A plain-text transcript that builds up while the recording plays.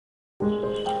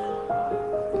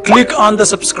Click on the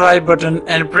subscribe button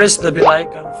and press the bell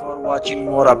icon for watching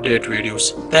more update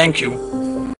videos. Thank you.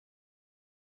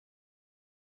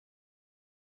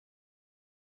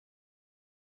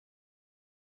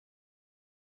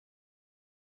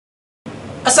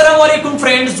 Assalamualaikum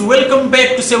friends, welcome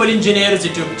back to Civil Engineers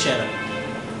YouTube channel.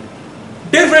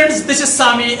 Dear friends, this is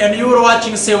Sami and you are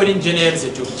watching Civil Engineers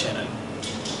YouTube channel.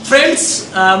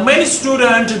 Friends, many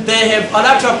students they have a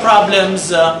lot of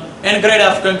problems in grade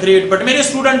of concrete, but many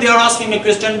students they are asking a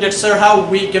question that sir, how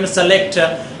we can select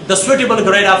the suitable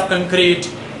grade of concrete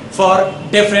for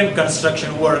different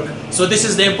construction work. So this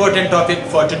is the important topic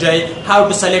for today, how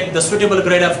to select the suitable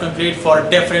grade of concrete for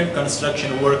different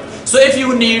construction work. So if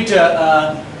you need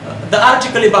the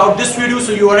article about this video,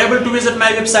 so you are able to visit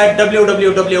my website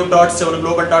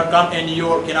www.civilglobal.com and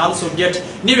you can also get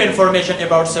new information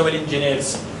about civil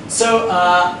engineers. So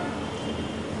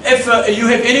if you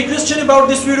have any question about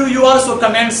this video, you also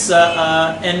comments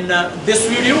in this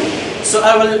video, so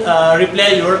I will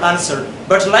reply your answer.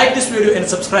 But like this video and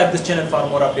subscribe this channel for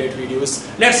more update videos.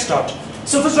 Let's start.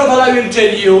 So first of all, I will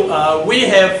tell you we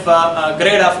have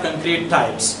grade of concrete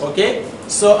types. Okay,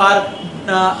 so our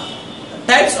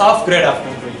types of grade of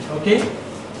concrete. Okay,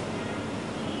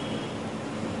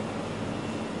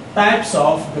 types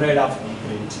of grade of concrete.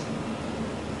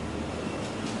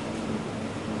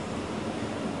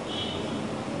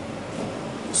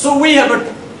 So we have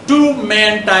two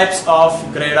main types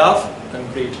of grade of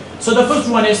concrete. So the first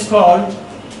one is called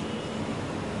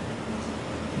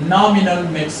nominal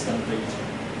mix concrete.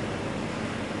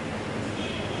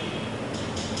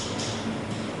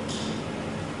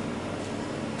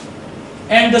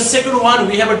 And the second one,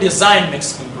 we have a design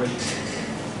mix concrete.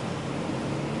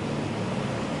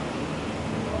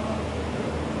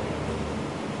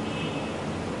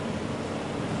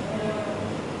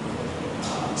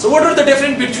 So what are the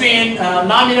difference between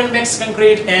nominal mix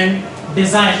concrete and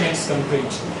design mix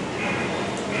concrete?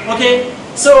 Okay,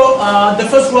 so the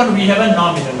first one we have a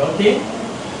nominal. Okay,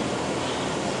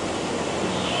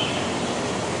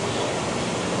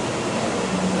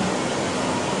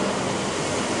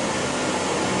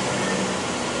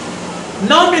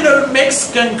 nominal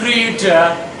mix concrete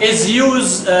is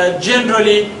used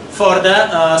generally for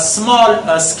the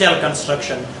small scale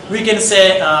construction. We can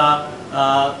say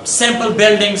simple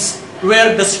buildings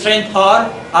where the strength or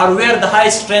where the high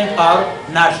strength are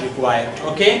not required.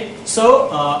 Okay, so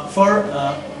for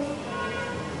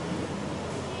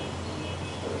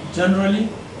generally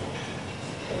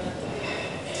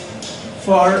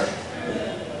for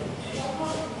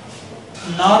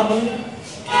normal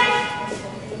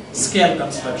scale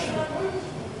construction.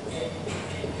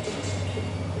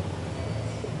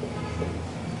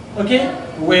 Okay,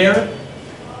 where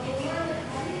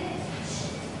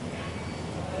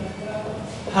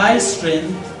high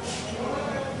strength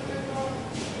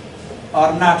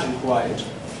are not required.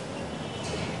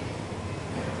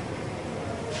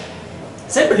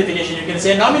 Simple definition, you can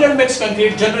say nominal mix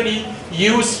concrete generally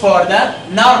used for the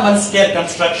normal scale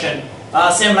construction.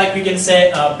 Same like we can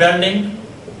say building.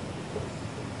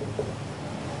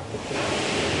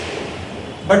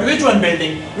 But which one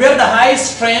building? Where the high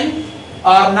strength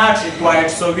are not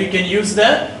required, so we can use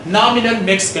the nominal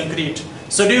mix concrete.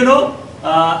 So do you know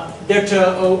that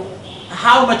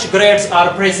how much grades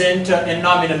are present in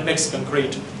nominal mix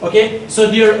concrete? Okay, so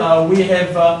here we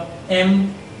have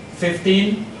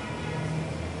M15,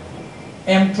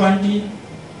 M20,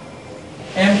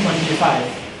 M25,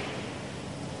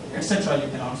 etc. You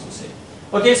can also say.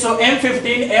 Okay, so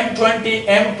M15, M20,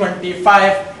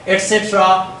 M25,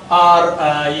 etc.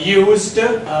 are used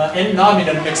in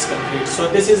nominal mix concrete. So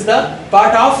this is the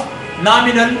part of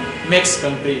nominal mix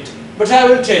concrete. But I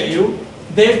will tell you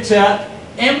that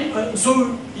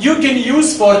so you can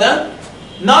use for the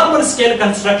normal scale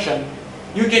construction,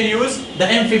 you can use the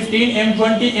M15,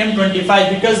 M20, M25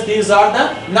 because these are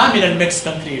the nominal mix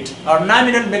concrete or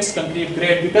nominal mix concrete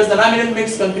grade, because the nominal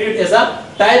mix concrete is a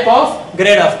type of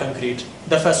grade of concrete,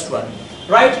 the first one,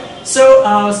 right? So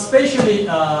especially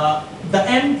the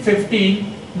M15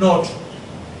 note,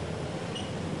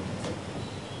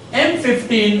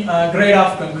 M15 grade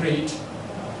of concrete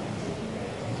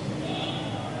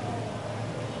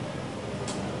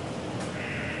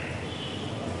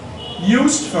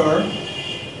used for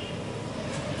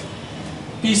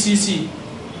PCC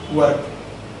work.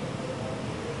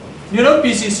 You know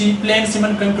PCC, plain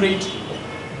cement concrete.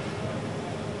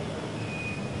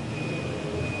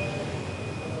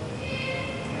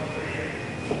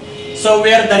 So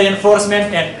where the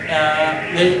reinforcement and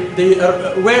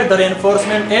where the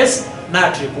reinforcement is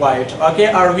not required,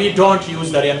 okay, or we don't use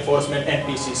the reinforcement and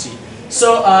PCC.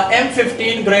 So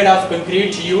M15 grade of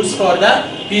concrete used for the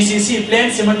PCC, plain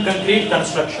cement concrete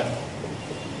construction.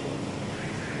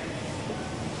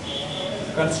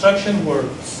 Construction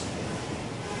works.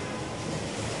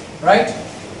 Right?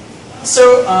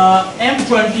 So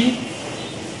M20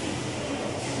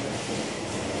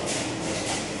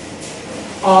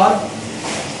 or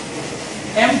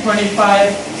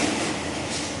M25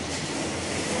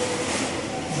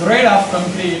 grade of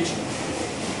concrete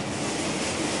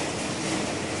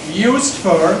used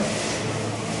for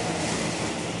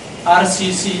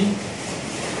RCC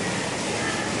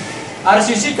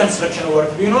construction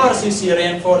work. Do you know RCC?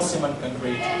 Reinforced cement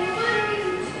concrete.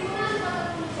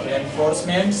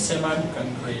 Reinforcement cement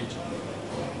concrete.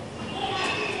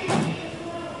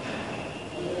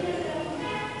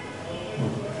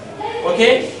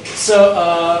 Okay,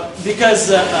 so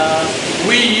because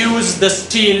we use the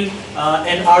steel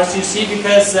in RCC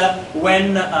because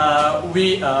when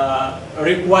we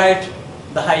required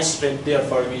the high strength,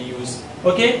 therefore we use.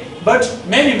 Okay, but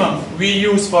minimum we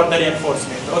use for the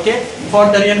reinforcement. Okay,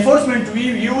 for the reinforcement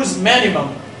we use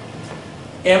minimum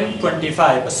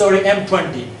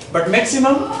M20, but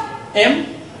maximum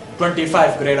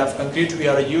M25 grade of concrete we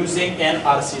are using in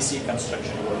RCC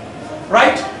construction work.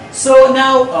 Right? So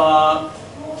now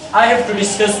I have to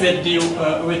discuss with you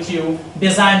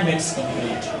design mix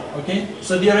concrete. Okay,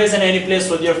 so there isn't any place,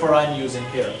 so therefore I am using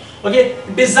here. Okay,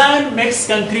 design mix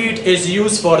concrete is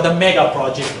used for the mega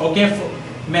project. Okay, for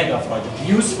mega project,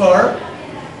 used for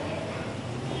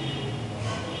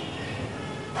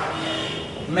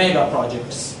mega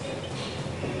projects.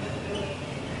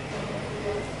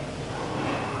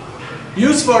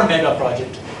 Used for mega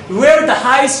project, where the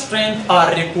high strength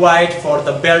are required for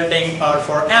the building or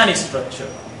for any structure,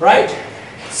 right?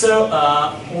 So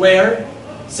where,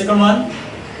 second one,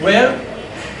 where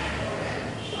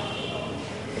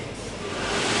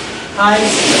high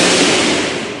strength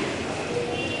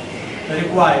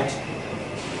required.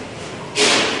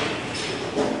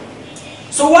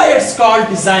 So why it's called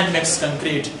design mix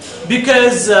concrete?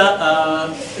 Because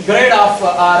grade of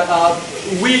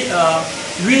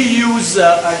we use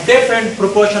a different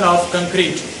proportion of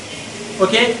concrete,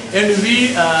 okay, and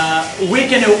we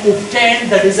can obtain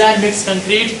the design mix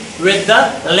concrete with the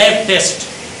lab test.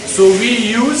 So we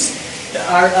use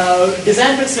our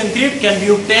design mix concrete can be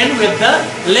obtained with the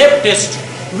lab test.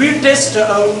 We test,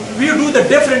 we do the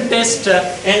different test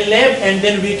in lab, and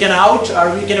then we can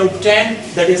obtain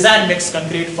the design mix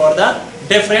concrete for the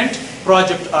different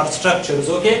project or structures.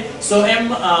 Okay, so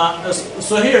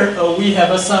so here we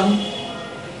have some.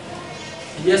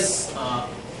 Yes,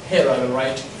 here I will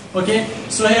write. Okay,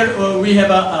 so here we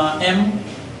have a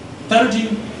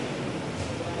M30,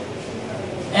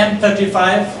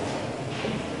 M35,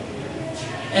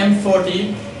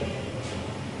 M40,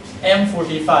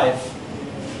 M45,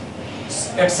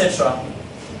 etc.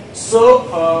 So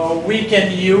we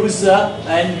can use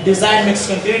and design mix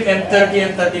concrete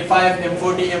M30, M35,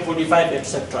 M40, M45,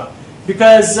 etc.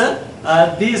 Because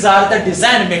these are the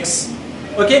design mix.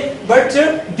 Okay, but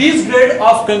this grade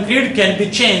of concrete can be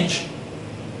changed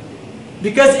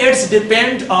because it's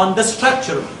depend on the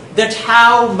structure, that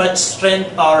how much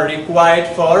strength are required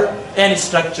for any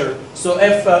structure. So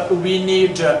if we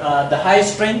need the high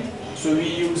strength, so we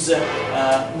use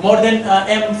more than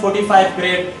M45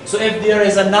 grade. So if there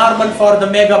is a normal for the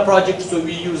mega project, so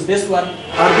we use this one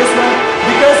or this one,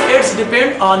 because it's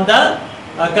depend on the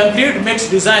concrete mix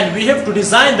design. We have to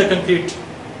design the concrete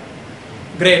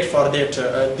grade for that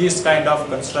this kind of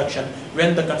construction.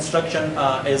 When the construction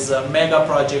is a mega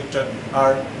project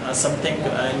or something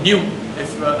new,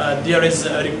 if there is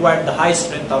required the high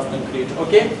strength of concrete.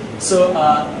 Okay, so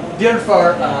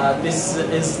therefore this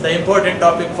is the important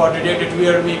topic for today,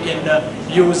 where we can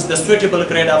use the suitable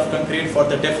grade of concrete for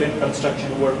the different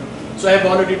construction work. So I have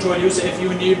already told you, so if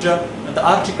you need the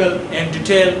article in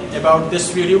detail about this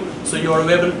video, so you are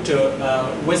able to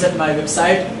visit my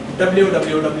website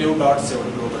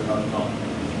www.civilglobal.com.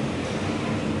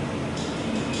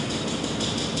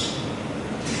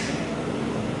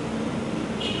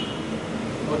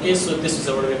 Okay, so this is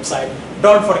our website.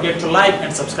 Don't forget to like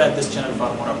and subscribe this channel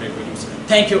for more update videos.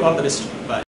 Thank you, all the best. Bye.